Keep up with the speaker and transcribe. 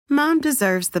Mom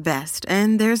deserves the best,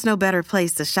 and there's no better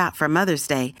place to shop for Mother's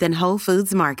Day than Whole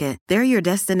Foods Market. They're your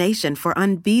destination for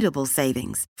unbeatable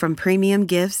savings, from premium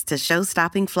gifts to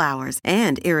show-stopping flowers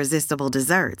and irresistible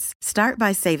desserts. Start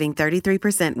by saving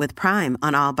 33% with Prime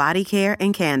on all body care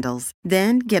and candles.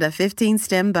 Then get a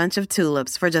 15-stem bunch of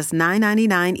tulips for just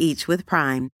 $9.99 each with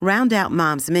Prime. Round out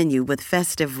Mom's menu with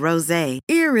festive rosé,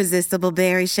 irresistible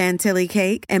berry chantilly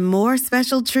cake, and more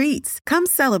special treats. Come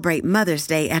celebrate Mother's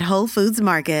Day at Whole Foods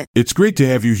Market. It's great to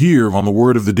have you here on the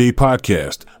Word of the Day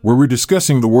podcast, where we're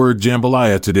discussing the word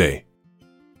jambalaya today.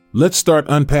 Let's start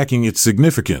unpacking its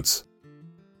significance.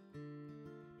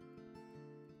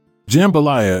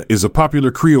 Jambalaya is a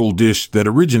popular Creole dish that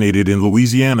originated in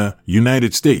Louisiana,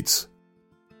 United States.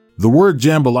 The word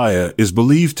jambalaya is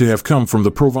believed to have come from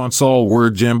the Provençal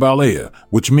word jambalaya,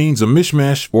 which means a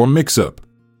mishmash or mix-up.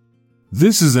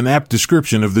 This is an apt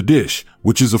description of the dish,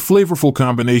 which is a flavorful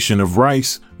combination of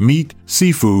rice, meat,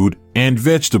 seafood, and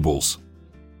vegetables.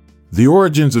 The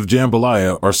origins of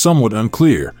jambalaya are somewhat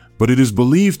unclear, but it is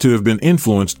believed to have been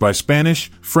influenced by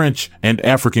Spanish, French, and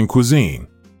African cuisine.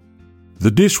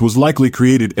 The dish was likely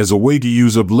created as a way to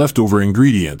use up leftover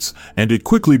ingredients, and it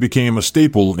quickly became a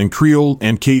staple in Creole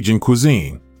and Cajun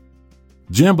cuisine.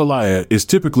 Jambalaya is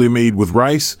typically made with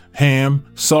rice, ham,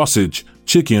 sausage,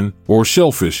 chicken, or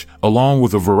shellfish, along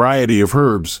with a variety of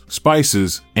herbs,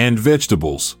 spices, and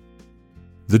vegetables.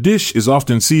 The dish is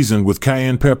often seasoned with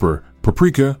cayenne pepper,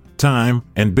 paprika, thyme,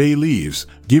 and bay leaves,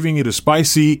 giving it a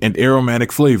spicy and aromatic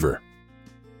flavor.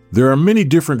 There are many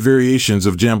different variations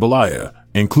of jambalaya,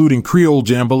 including Creole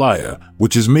jambalaya,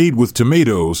 which is made with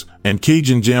tomatoes, and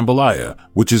Cajun jambalaya,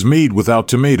 which is made without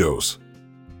tomatoes.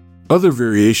 Other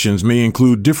variations may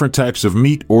include different types of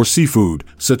meat or seafood,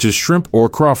 such as shrimp or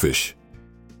crawfish.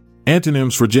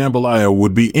 Antonyms for jambalaya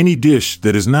would be any dish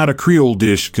that is not a Creole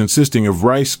dish consisting of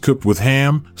rice cooked with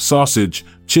ham, sausage,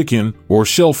 chicken, or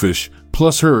shellfish,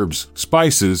 plus herbs,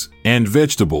 spices, and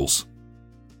vegetables.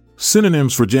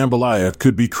 Synonyms for jambalaya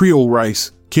could be Creole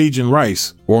rice, Cajun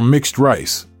rice, or mixed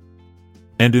rice.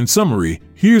 And in summary,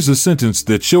 here's a sentence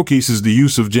that showcases the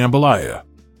use of jambalaya.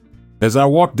 As I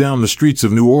walked down the streets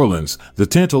of New Orleans, the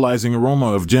tantalizing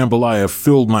aroma of jambalaya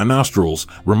filled my nostrils,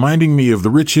 reminding me of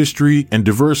the rich history and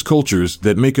diverse cultures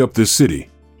that make up this city.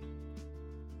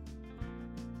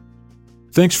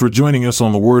 Thanks for joining us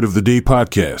on the Word of the Day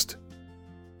podcast.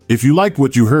 If you liked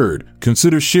what you heard,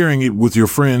 consider sharing it with your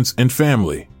friends and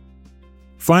family.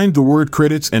 Find the word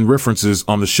credits and references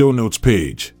on the show notes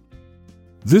page.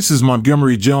 This is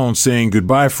Montgomery Jones saying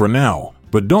goodbye for now,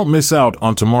 but don't miss out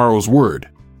on tomorrow's word.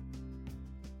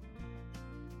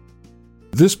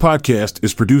 This podcast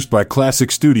is produced by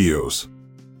Classic Studios.